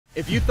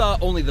If you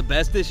thought only the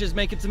best dishes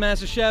make it to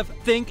MasterChef,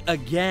 think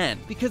again,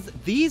 because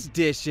these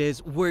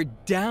dishes were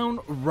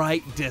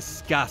downright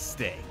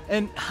disgusting.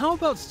 And how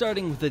about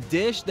starting with a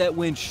dish that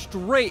went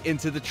straight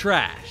into the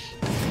trash?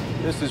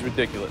 This is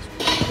ridiculous.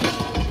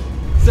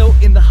 So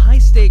in the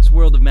high-stakes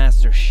world of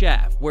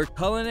MasterChef, where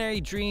culinary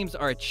dreams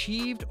are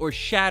achieved or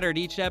shattered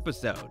each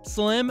episode,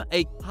 Slim,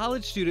 a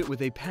college student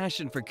with a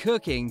passion for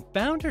cooking,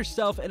 found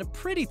herself in a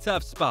pretty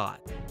tough spot.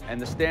 And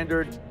the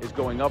standard is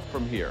going up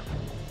from here.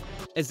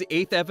 As the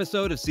 8th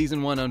episode of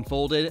Season 1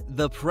 unfolded,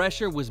 the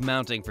pressure was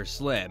mounting for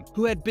Slim,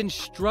 who had been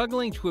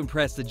struggling to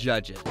impress the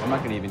judges. I'm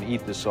not going to even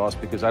eat this sauce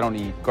because I don't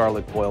eat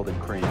garlic boiled in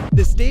cream.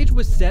 The stage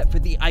was set for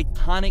the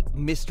iconic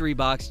Mystery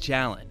Box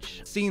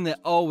Challenge, scene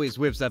that always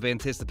whips up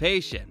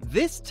anticipation.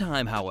 This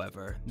time,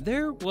 however,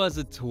 there was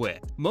a twist.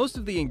 Most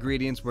of the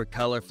ingredients were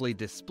colorfully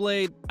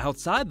displayed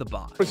outside the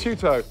box.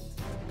 Prosciutto,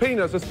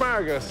 peanuts,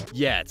 asparagus.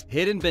 Yet,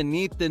 hidden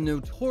beneath the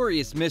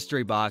notorious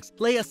mystery box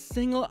lay a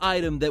single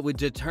item that would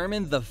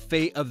determine the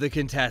fate of the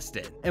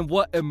contestant. And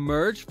what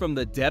emerged from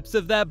the depths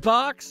of that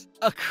box?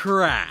 A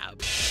crab.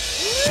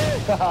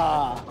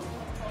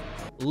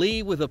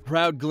 Lee, with a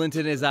proud glint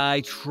in his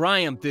eye,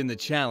 triumphed in the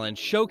challenge,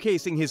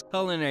 showcasing his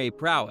culinary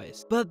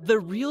prowess. But the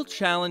real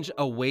challenge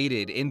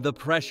awaited in the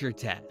pressure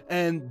test,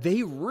 and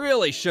they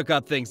really shook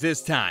up things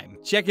this time.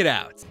 Check it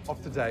out.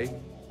 Of today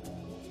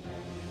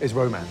is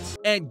romance.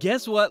 And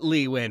guess what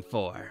Lee went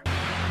for?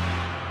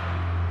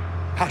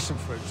 Passion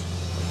fruit.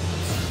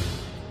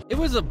 It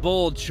was a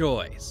bold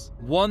choice,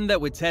 one that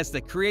would test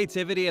the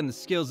creativity and the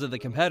skills of the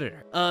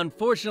competitor.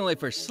 Unfortunately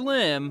for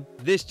Slim,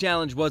 this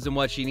challenge wasn't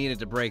what she needed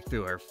to break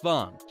through her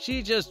funk.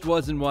 She just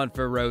wasn't one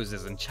for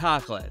roses and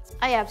chocolates.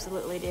 I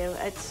absolutely do.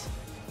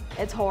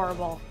 It's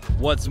horrible.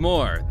 What's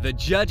more, the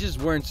judges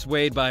weren't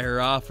swayed by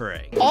her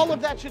offering. All of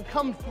that should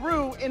come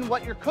through in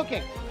what you're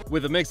cooking.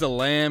 With a mix of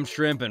lamb,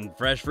 shrimp, and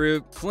fresh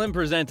fruit, Slim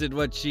presented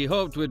what she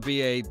hoped would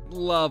be a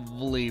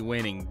lovely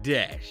winning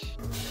dish.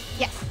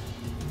 Yes.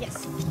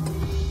 Yes.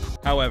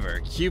 However,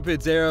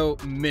 Cupid's arrow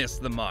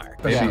missed the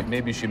mark.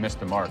 Maybe she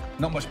missed the mark.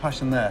 Not much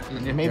passion there.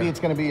 Maybe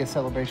it's going to be a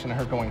celebration of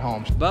her going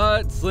home.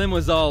 But Slim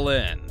was all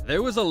in.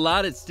 There was a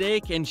lot at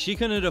stake, and she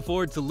couldn't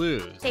afford to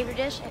lose. Savory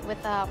dish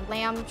with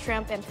lamb,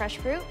 shrimp, and fresh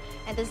fruit.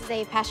 And this is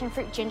a passion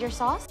fruit ginger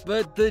sauce.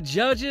 But the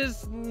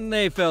judges,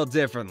 they felt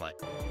differently.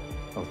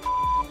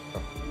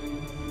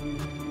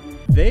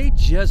 They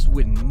just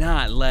would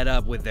not let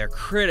up with their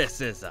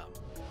criticism.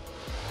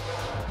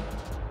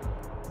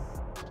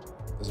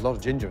 There's a lot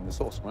of ginger in the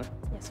sauce, right?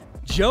 Yes, sir.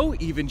 Joe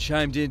even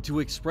chimed in to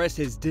express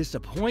his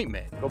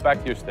disappointment. Go back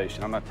to your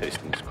station. I'm not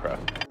tasting this crap.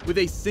 With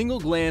a single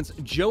glance,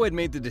 Joe had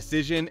made the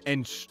decision,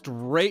 and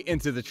straight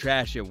into the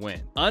trash it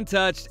went.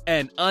 Untouched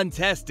and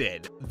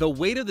untested, the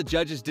weight of the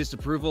judges'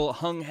 disapproval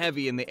hung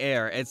heavy in the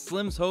air as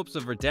Slim's hopes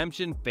of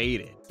redemption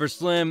faded. For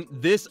Slim,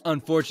 this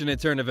unfortunate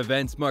turn of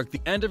events marked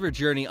the end of her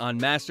journey on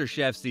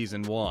MasterChef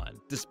Season 1.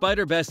 Despite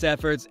her best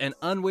efforts and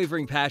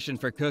unwavering passion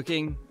for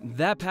cooking,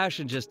 that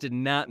passion just did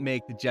not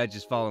make the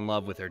judges fall in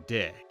love with her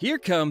dish. Here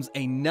comes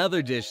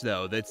another dish,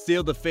 though, that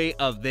sealed the fate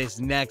of this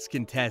next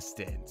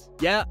contestant.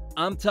 Yeah,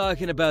 I'm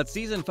talking about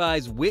Season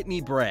 5's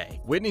Whitney Bray.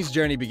 Whitney's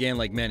journey began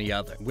like many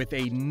others, with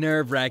a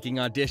nerve-wracking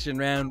audition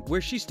round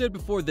where she stood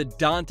before the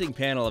daunting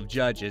panel of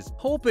judges,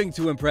 hoping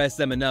to impress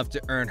them enough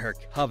to earn her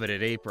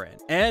coveted apron.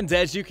 And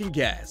as you can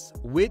guess,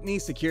 Whitney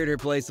secured her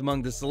place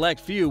among the select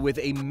few with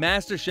a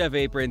MasterChef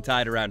apron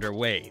tied around her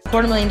waist.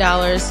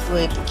 $250,000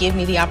 would give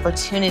me the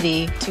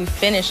opportunity to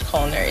finish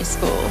culinary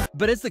school.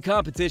 But as the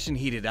competition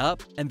heated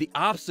up and the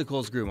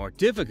obstacles grew more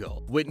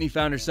difficult, Whitney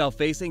found herself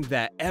facing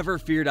that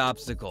ever-feared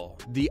obstacle,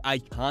 the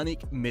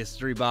iconic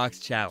Mystery Box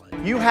Challenge.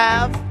 You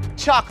have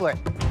chocolate,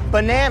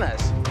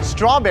 bananas,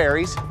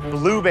 strawberries,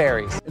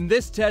 blueberries. In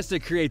this test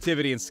of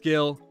creativity and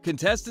skill,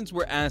 contestants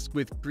were asked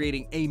with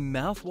creating a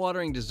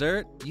mouth-watering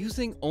dessert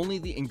using only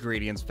the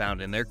ingredients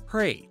found in their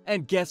crate.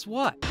 And guess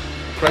what?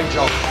 Great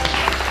job.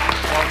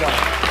 Well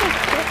done.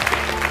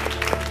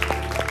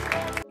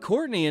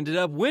 Courtney ended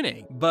up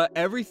winning, but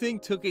everything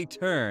took a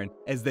turn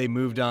as they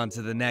moved on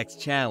to the next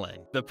challenge.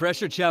 The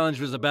pressure challenge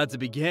was about to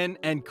begin,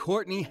 and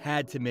Courtney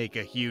had to make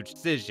a huge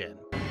decision.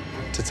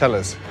 To tell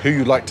us who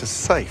you'd like to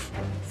save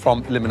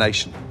from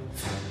elimination.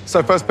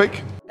 So first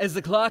pick. As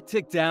the clock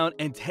ticked down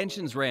and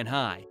tensions ran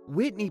high,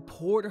 Whitney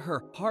poured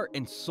her heart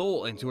and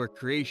soul into her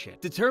creation,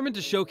 determined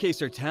to showcase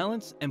her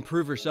talents and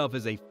prove herself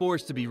as a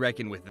force to be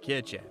reckoned with in the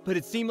kitchen. But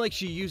it seemed like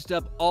she used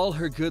up all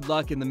her good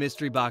luck in the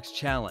Mystery Box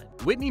Challenge.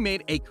 Whitney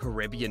made a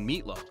Caribbean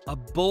meatloaf, a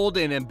bold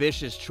and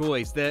ambitious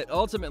choice that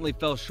ultimately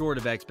fell short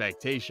of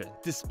expectation.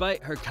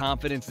 Despite her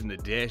confidence in the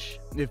dish,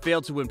 it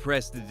failed to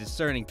impress the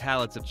discerning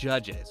palates of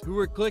judges, who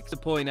were quick to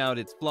point out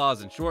its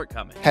flaws and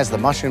shortcomings. Has the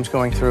mushrooms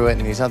going through it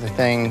and these other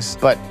things,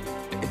 but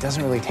it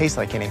doesn't really taste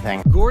like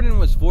anything. Gordon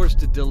was forced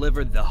to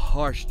deliver the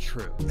harsh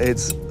truth.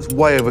 It's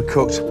way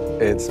overcooked.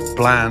 It's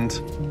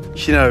bland.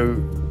 You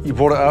know, you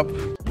brought it up.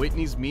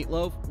 Whitney's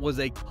meatloaf was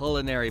a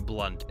culinary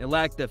blunder. It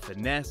lacked the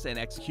finesse and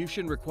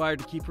execution required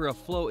to keep her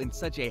afloat in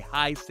such a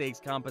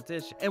high-stakes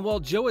competition. And while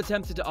Joe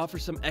attempted to offer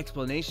some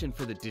explanation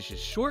for the dish's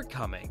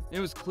shortcoming, it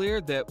was clear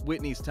that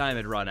Whitney's time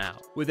had run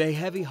out. With a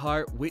heavy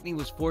heart, Whitney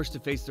was forced to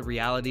face the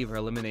reality of her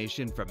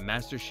elimination from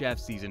MasterChef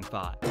Season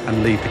 5.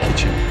 And leave the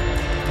kitchen.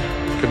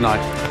 Good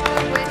night.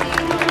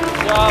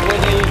 Good job,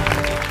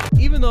 Whitney.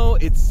 Even though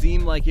it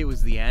seemed like it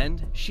was the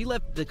end, she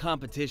left the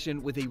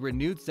competition with a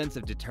renewed sense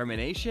of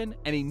determination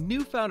and a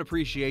newfound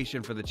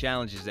appreciation for the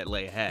challenges that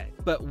lay ahead.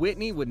 But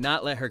Whitney would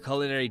not let her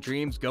culinary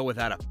dreams go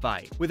without a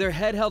fight. With her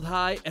head held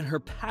high and her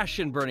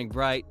passion burning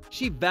bright,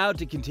 she vowed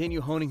to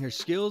continue honing her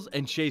skills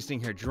and chasing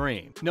her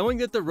dream, knowing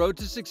that the road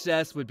to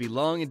success would be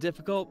long and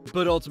difficult,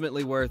 but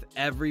ultimately worth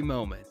every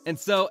moment. And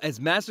so, as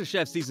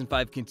MasterChef Season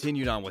 5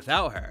 continued on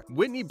without her,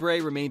 Whitney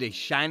Bray remained a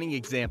shining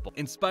example,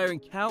 inspiring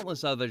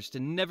countless others to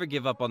never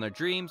give up on their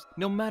dreams,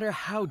 no matter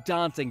how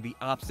daunting the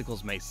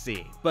obstacles may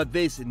seem. But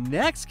this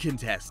next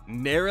contestant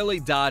narrowly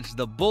dodged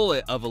the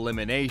bullet of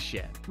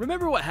elimination.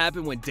 Remember what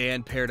happened when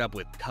Dan paired up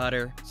with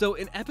Cutter? So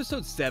in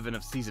episode 7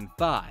 of season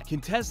 5,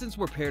 contestants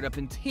were paired up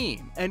in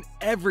teams, and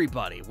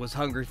everybody was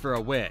hungry for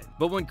a win.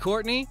 But when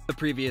Courtney, the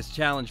previous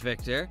challenge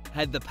victor,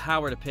 had the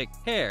power to pick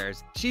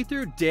pairs, she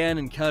threw Dan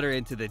and Cutter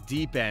into the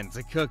deep end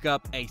to cook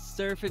up a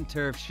surf and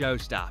turf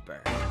showstopper.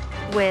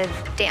 With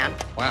Dan.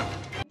 Wow.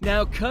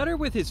 Now, Cutter,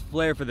 with his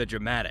flair for the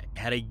dramatic,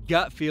 had a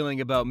gut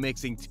feeling about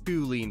mixing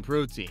two lean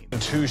proteins.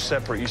 Two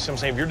separate, you see what I'm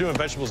saying? If you're doing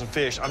vegetables and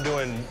fish, I'm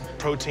doing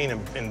protein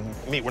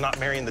and meat. We're not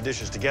marrying the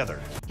dishes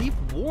together. He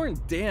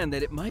warned Dan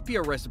that it might be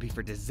a recipe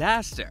for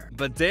disaster.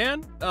 But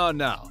Dan? Oh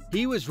no.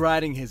 He was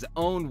riding his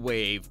own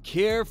wave,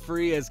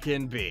 carefree as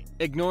can be.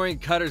 Ignoring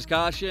Cutter's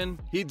caution,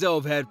 he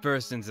dove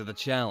headfirst into the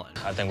challenge.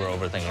 I think we're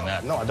overthinking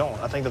that. No, I don't.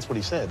 I think that's what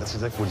he said. That's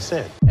exactly what he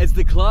said. As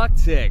the clock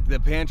ticked, the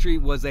pantry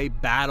was a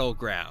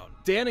battleground.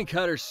 Dan and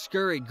Cutter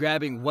scurried,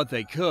 grabbing what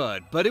they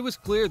could, but it was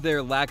clear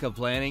their lack of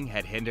planning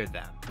had hindered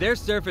them. Their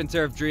surf and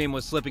turf dream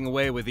was slipping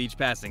away with each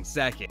passing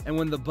second, and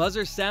when the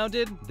buzzer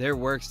sounded, their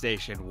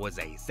workstation was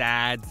a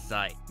sad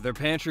sight. Their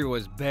pantry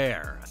was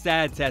bare, a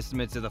sad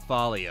testament to the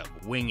folly of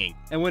winging.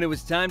 And when it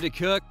was time to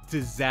cook,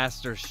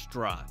 disaster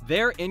struck.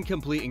 Their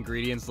incomplete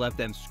ingredients left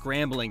them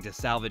scrambling to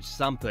salvage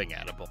something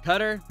edible.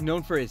 Cutter,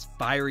 known for his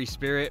fiery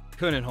spirit,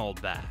 couldn't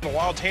hold back. A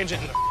wild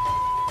tangent in the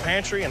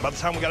pantry, and by the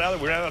time we got out of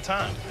there, we ran out of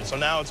time. And so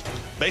now it's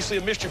basically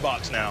a mystery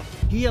box now.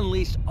 He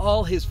unleashed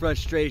all his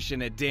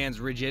frustration at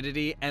Dan's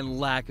rigidity and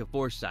lack of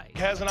foresight.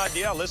 He has an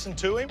idea, I listened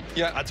to him.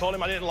 Yeah. I told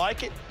him I didn't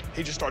like it.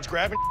 He just starts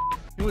grabbing.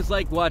 It was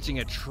like watching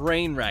a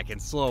train wreck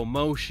in slow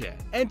motion.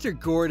 Enter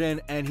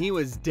Gordon, and he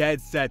was dead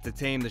set to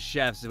tame the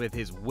chefs with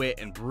his wit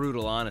and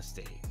brutal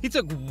honesty. He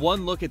took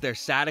one look at their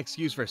sad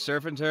excuse for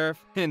surf and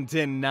turf and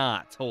did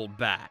not hold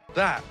back.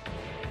 That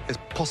is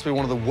possibly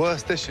one of the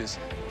worst dishes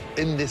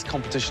in this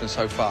competition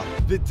so far.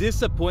 The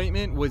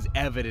disappointment was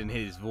evident in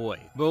his voice.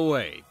 But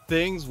wait,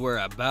 things were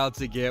about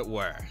to get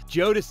worse.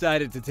 Joe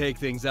decided to take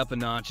things up a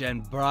notch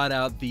and brought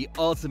out the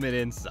ultimate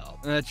insult,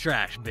 a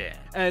trash bin.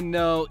 And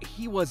no,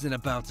 he wasn't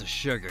about to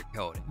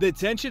sugarcoat it. The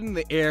tension in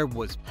the air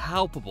was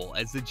palpable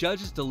as the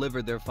judges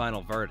delivered their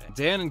final verdict.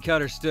 Dan and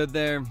Cutter stood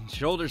there,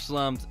 shoulders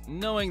slumped,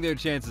 knowing their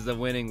chances of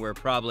winning were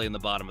probably in the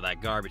bottom of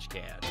that garbage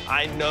can.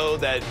 I know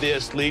that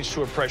this leads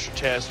to a pressure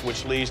test,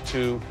 which leads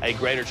to a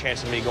greater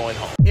chance of me going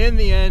home. In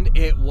the end,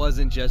 it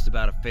wasn't just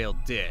about a failed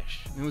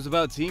dish. It was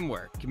about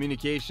teamwork,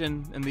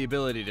 communication, and the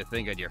ability to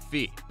think on your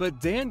feet.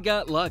 But Dan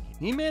got lucky.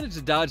 He managed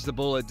to dodge the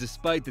bullet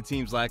despite the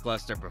team's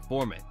lackluster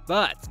performance.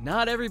 But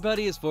not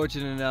everybody is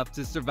fortunate enough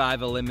to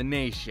survive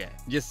elimination.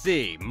 You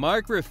see,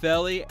 Mark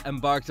Raffelli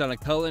embarked on a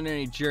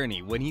culinary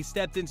journey when he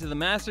stepped into the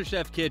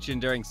MasterChef kitchen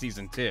during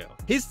season 2.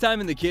 His time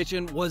in the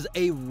kitchen was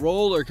a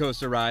roller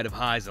coaster ride of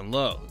highs and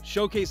lows,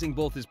 showcasing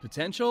both his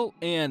potential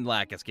and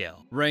lack of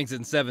skill. Ranked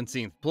in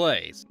 17th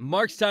place,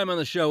 Mark's time on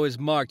the show is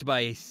marked by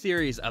a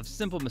series of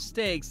simple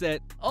mistakes that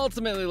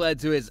ultimately led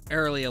to his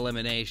early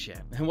elimination.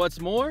 And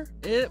what's more,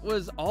 it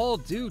was all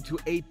due to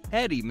a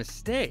petty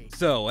mistake.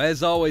 So,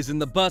 as always in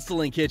the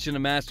bustling kitchen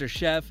of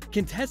MasterChef,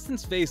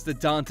 contestants face the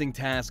daunting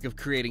task of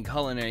creating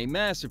culinary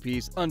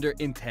masterpiece under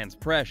intense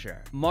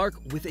pressure. Mark,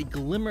 with a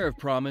glimmer of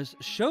promise,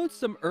 showed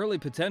some early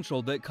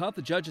potential that caught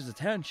the judges'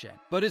 attention.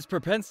 But his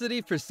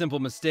propensity for simple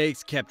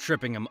mistakes kept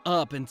tripping him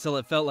up until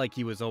it felt like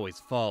he was always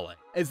falling.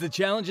 As the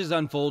challenges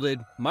unfolded,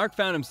 Mark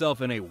found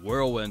himself in a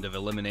whirlwind of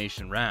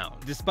elimination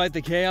rounds. Despite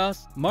the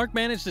chaos, Mark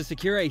managed to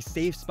secure a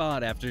safe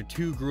spot after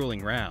 2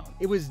 grueling rounds.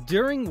 It was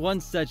during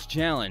one such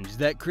challenge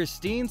that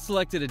Christine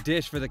selected a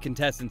dish for the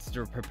contestants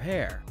to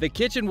prepare. The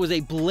kitchen was a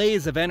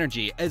blaze of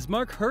energy as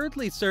Mark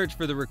hurriedly searched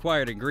for the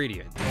required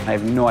ingredients. I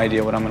have no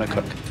idea what I'm gonna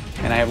cook,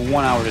 and I have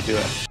 1 hour to do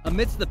it.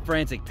 Amidst the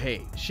frantic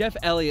pace, Chef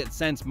Elliot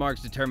sensed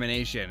Mark's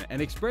determination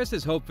and expressed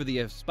his hope for the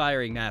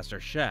aspiring master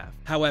chef.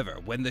 However,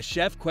 when the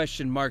chef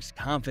questioned Mark's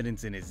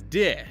confidence in his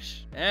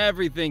dish,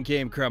 everything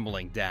came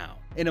crumbling down.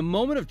 In a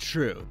moment of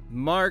truth,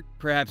 Mark,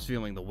 perhaps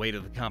feeling the weight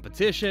of the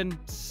competition,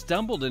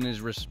 stumbled in his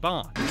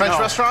response. French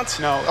restaurants?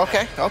 No.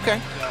 Okay.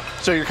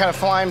 So you're kind of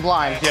flying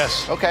blind?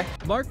 Yes. Okay.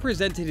 Mark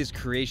presented his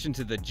creation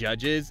to the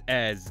judges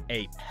as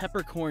a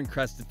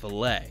peppercorn-crusted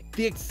filet.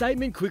 The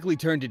excitement quickly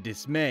turned to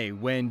dismay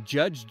when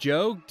Judge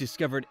Joe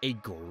discovered a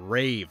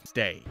grave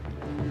mistake.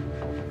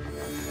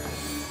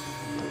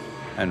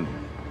 And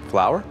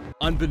flour?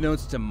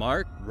 Unbeknownst to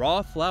Mark,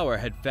 raw flour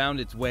had found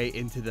its way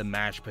into the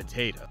mashed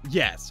potato.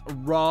 Yes,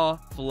 raw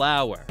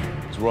flour.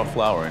 There's raw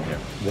flour in here.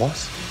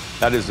 What?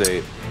 That is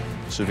a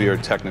severe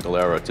technical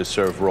error to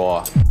serve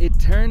raw. It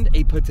turned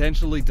a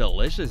potentially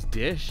delicious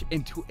dish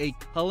into a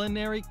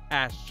culinary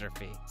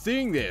catastrophe.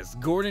 Seeing this,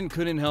 Gordon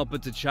couldn't help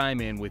but to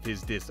chime in with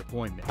his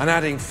disappointment. And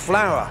adding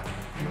flour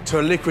to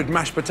a liquid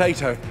mashed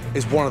potato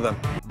is one of them.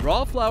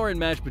 Raw flour in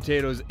mashed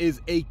potatoes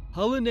is a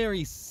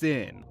culinary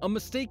sin, a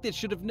mistake that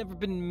should have never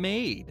been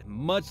made,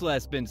 much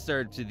less been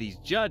served to these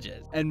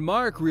judges. And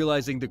Mark,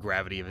 realizing the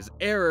gravity of his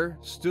error,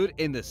 stood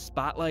in the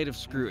spotlight of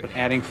scrutiny.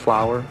 Adding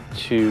flour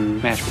to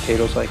mashed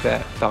potatoes like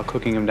that without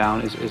cooking them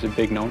down is a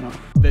big no-no.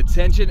 The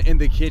tension in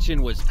the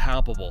kitchen was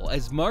palpable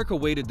as Mark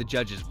awaited the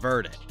judge's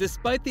verdict.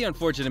 Despite the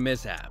unfortunate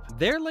mishap,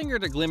 there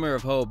lingered a glimmer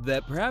of hope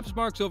that perhaps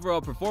Mark's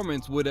overall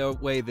performance would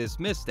outweigh this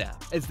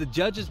misstep. As the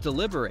judges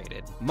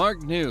deliberated,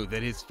 Mark knew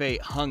that his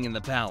fate hung in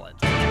the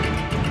balance.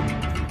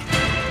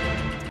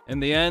 In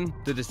the end,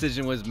 the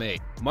decision was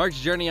made. Mark's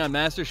journey on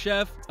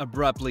MasterChef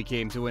abruptly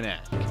came to an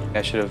end.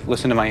 I should have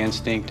listened to my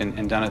instinct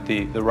and done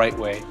it the right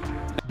way.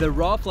 The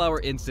raw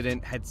flour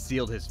incident had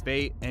sealed his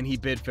fate, and he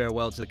bid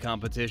farewell to the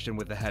competition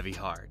with a heavy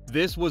heart.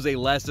 This was a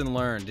lesson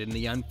learned in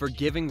the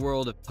unforgiving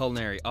world of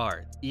culinary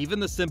art. Even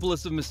the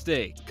simplest of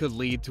mistakes could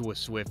lead to a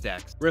swift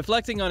exit.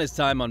 Reflecting on his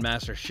time on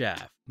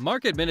MasterChef,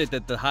 Mark admitted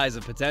that the highs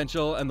of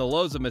potential and the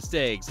lows of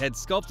mistakes had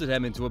sculpted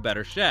him into a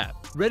better chef,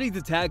 ready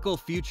to tackle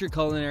future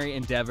culinary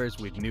endeavors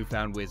with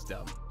newfound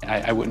wisdom.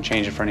 I wouldn't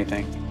change it for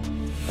anything.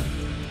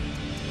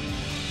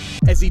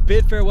 As he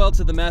bid farewell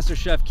to the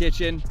MasterChef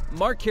kitchen,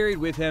 Mark carried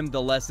with him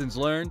the lessons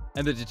learned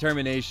and the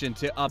determination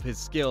to up his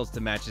skills to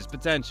match his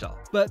potential.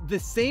 But the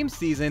same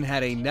season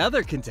had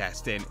another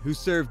contestant who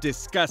served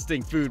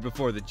disgusting food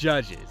before the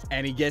judges.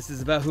 Any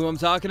guesses about who I'm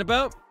talking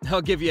about?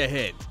 I'll give you a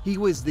hint. He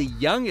was the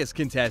youngest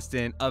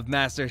contestant of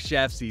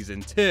MasterChef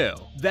Season 2.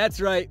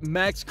 That's right,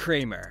 Max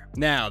Kramer.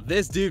 Now,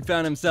 this dude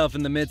found himself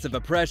in the midst of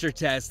a pressure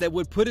test that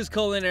would put his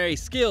culinary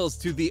skills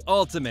to the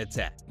ultimate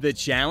test. The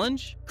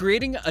challenge?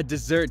 Creating a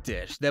dessert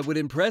dish that would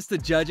impress the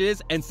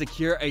judges and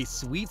secure a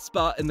sweet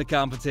spot in the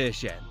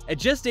competition. At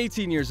just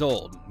 18 years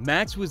old,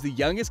 Max was the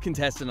youngest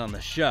contestant on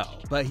the show,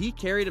 but he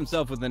carried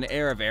himself with an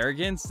air of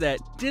arrogance that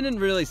didn't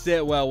really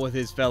sit well with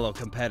his fellow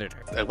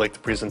competitors. I like the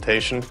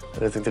presentation,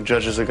 and I think the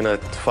judges are going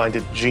to find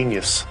it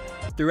genius.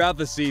 Throughout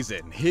the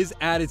season, his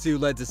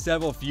attitude led to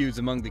several feuds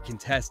among the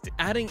contestants,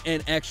 adding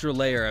an extra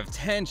layer of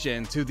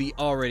tension to the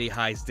already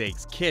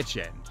high-stakes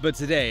kitchen. But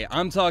today,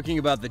 I'm talking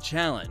about the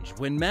challenge,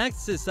 when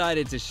Max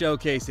decided to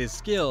showcase his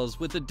skills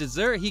with a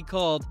dessert he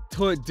called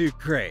Tourte du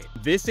Crepe.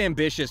 This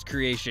ambitious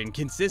creation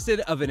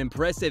consisted of an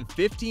impressive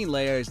 15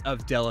 layers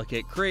of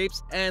delicate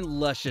crepes and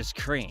luscious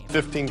cream.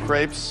 15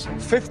 crepes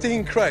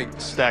 15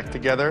 crepes. stacked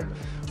together.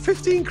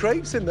 15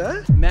 crepes in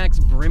there? Max,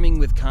 brimming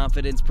with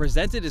confidence,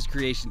 presented his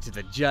creation to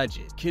the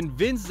judges,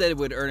 convinced that it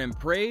would earn him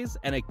praise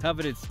and a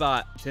coveted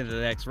spot to the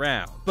next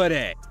round. But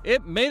hey,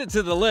 it made it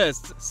to the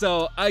list,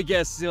 so I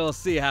guess you'll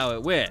see how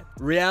it went.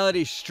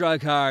 Reality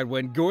struck hard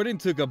when Gordon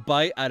took a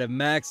bite out of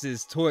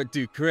Max's Tourte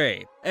du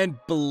Crepe. And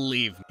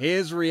believe me,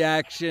 his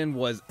reaction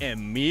was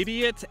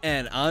immediate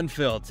and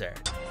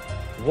unfiltered.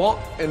 What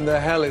in the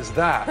hell is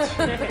that?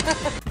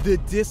 The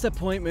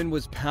disappointment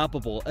was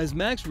palpable as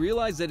Max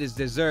realized that his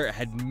dessert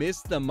had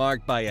missed the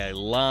mark by a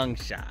long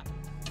shot.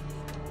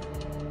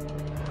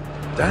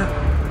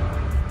 Damn.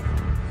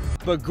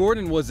 But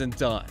Gordon wasn't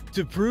done.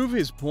 To prove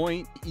his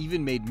point, he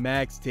even made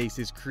Max taste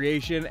his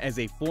creation as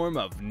a form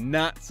of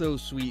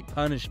not-so-sweet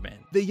punishment.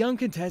 The young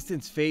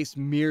contestant's face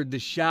mirrored the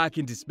shock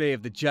and dismay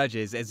of the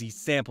judges as he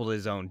sampled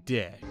his own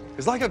dish.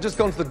 It's like I've just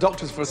gone to the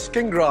doctors for a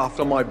skin graft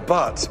on my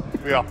butt.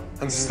 Yeah.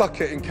 And stuck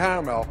it in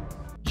caramel.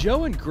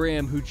 Joe and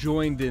Graham, who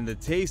joined in the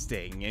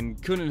tasting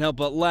and couldn't help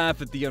but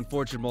laugh at the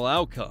unfortunate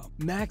outcome.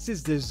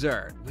 Max's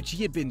dessert, which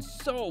he had been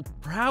so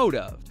proud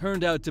of,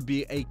 turned out to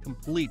be a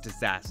complete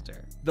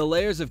disaster. The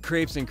layers of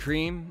crepes and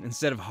cream,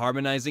 instead of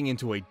harmonizing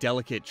into a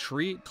delicate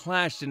treat,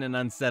 clashed in an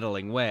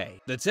unsettling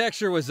way. The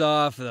texture was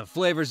off, the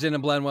flavors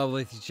didn't blend well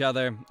with each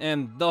other,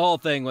 and the whole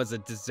thing was a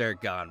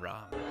dessert gone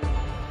wrong.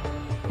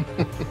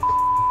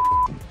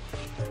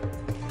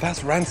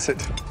 That's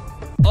rancid.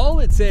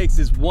 All it takes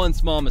is one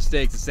small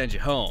mistake to send you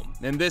home,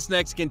 and this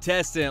next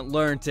contestant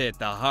learned it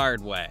the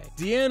hard way.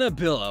 Deanna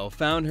Billow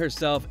found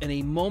herself in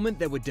a moment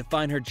that would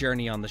define her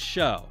journey on the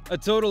show. A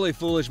totally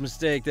foolish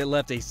mistake that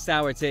left a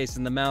sour taste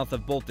in the mouth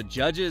of both the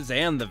judges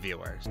and the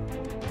viewers.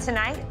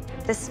 Tonight,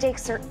 the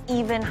stakes are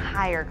even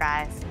higher,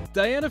 guys.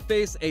 Diana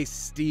faced a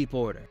steep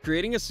order,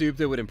 creating a soup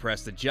that would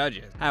impress the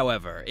judges.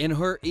 However, in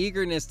her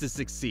eagerness to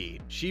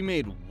succeed, she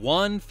made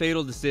one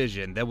fatal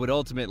decision that would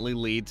ultimately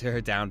lead to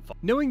her downfall.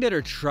 Knowing that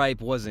her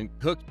tripe wasn't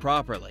cooked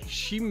properly,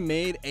 she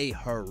made a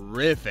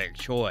horrific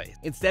choice.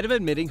 Instead of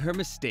admitting her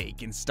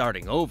mistake and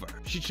starting over,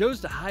 she chose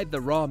to hide the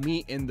raw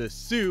meat in the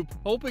soup,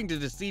 hoping to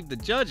deceive the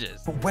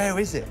judges. But where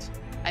is it?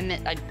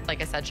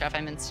 Like I said, Chef, I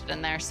minced it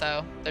in there,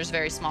 so there's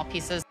very small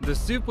pieces. The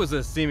soup was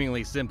a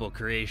seemingly simple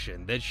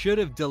creation that should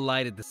have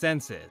delighted the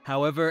senses.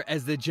 However,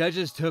 as the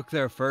judges took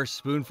their first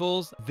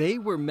spoonfuls, they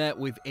were met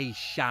with a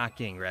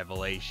shocking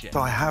revelation. So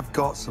I have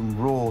got some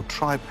raw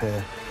tripe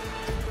here.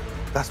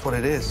 That's what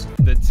it is.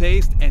 The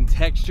taste and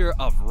texture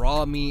of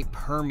raw meat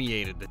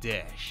permeated the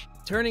dish,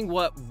 turning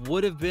what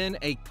would have been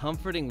a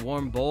comforting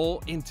warm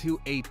bowl into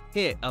a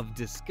pit of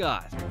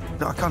disgust.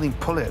 No, I can't even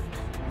pull it.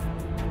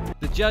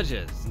 The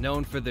judges,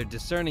 known for their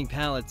discerning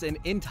palates and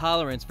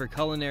intolerance for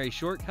culinary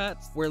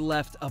shortcuts, were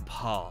left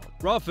appalled.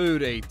 Raw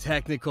food, a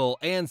technical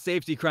and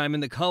safety crime in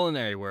the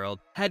culinary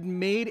world, had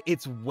made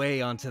its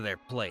way onto their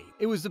plate.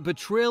 It was a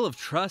betrayal of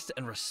trust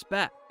and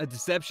respect, a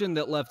deception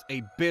that left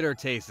a bitter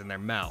taste in their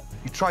mouth.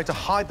 You tried to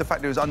hide the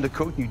fact that it was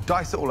undercooked, you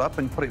diced it all up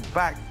and put it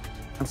back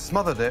and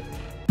smothered it.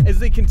 As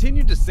they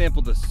continued to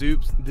sample the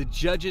soups, the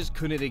judges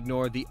couldn't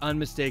ignore the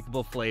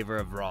unmistakable flavor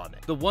of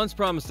rawness. The once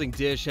promising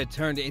dish had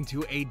turned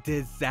into a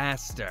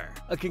disaster,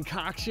 a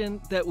concoction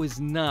that was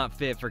not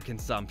fit for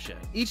consumption.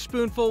 Each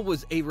spoonful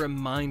was a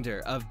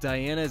reminder of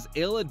Diana's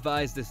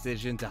ill-advised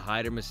decision to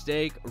hide her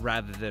mistake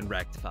rather than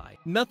rectify.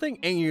 Nothing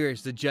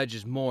angers the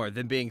judges more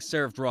than being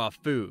served raw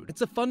food.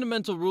 It's a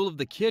fundamental rule of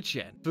the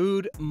kitchen.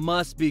 Food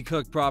must be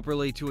cooked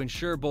properly to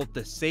ensure both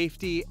the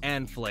safety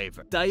and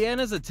flavor.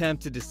 Diana's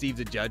attempt to deceive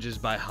the judges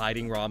by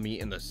hiding raw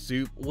meat in the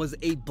soup was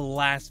a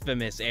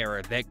blasphemous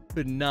error that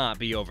could not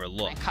be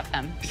overlooked. I cut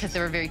them because they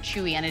were very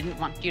chewy and I didn't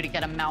want you to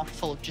get a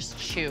mouthful of just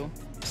chew.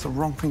 It's the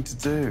wrong thing to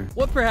do.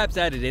 What perhaps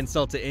added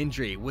insult to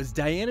injury was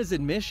Diana's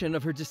admission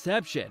of her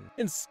deception.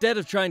 Instead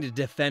of trying to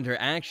defend her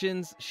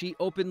actions, she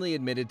openly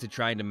admitted to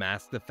trying to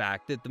mask the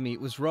fact that the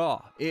meat was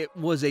raw. It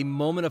was a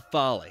moment of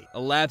folly,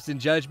 a lapse in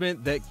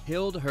judgment that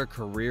killed her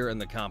career in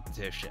the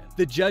competition.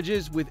 The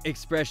judges, with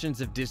expressions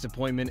of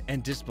disappointment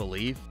and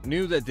disbelief,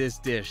 knew that this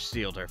dish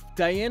sealed her.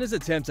 Diana's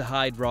attempt to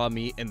hide raw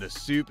meat in the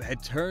soup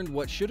had turned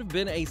what should have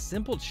been a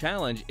simple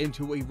challenge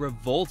into a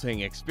revolting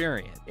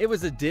experience. It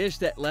was a dish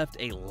that left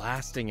a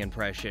lasting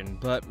impression,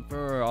 but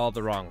for all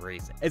the wrong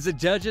reasons. As the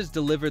judges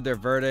delivered their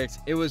verdicts,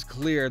 it was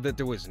clear that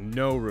there was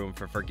no room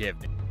for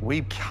forgiveness.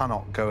 We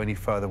cannot go any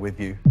further with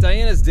you.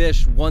 Diana's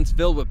dish, once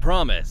filled with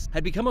promise,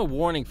 had become a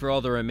warning for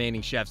all the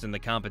remaining chefs in the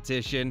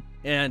competition,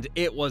 and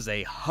it was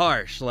a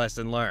harsh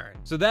lesson learned.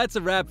 So that's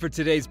a wrap for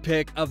today's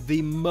pick of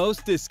the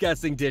most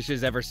disgusting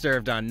dishes ever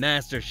served on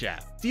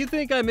MasterChef. Do you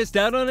think I missed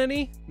out on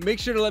any? Make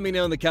sure to let me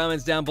know in the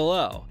comments down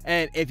below.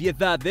 And if you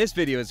thought this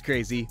video was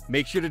crazy,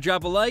 make sure to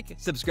drop a like,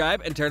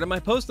 subscribe, and turn on my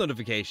post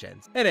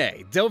notifications. And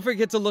hey, don't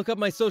forget to look up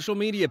my social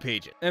media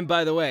pages. And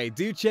by the way,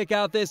 do check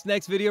out this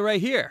next video right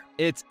here.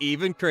 It's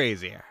even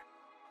crazier.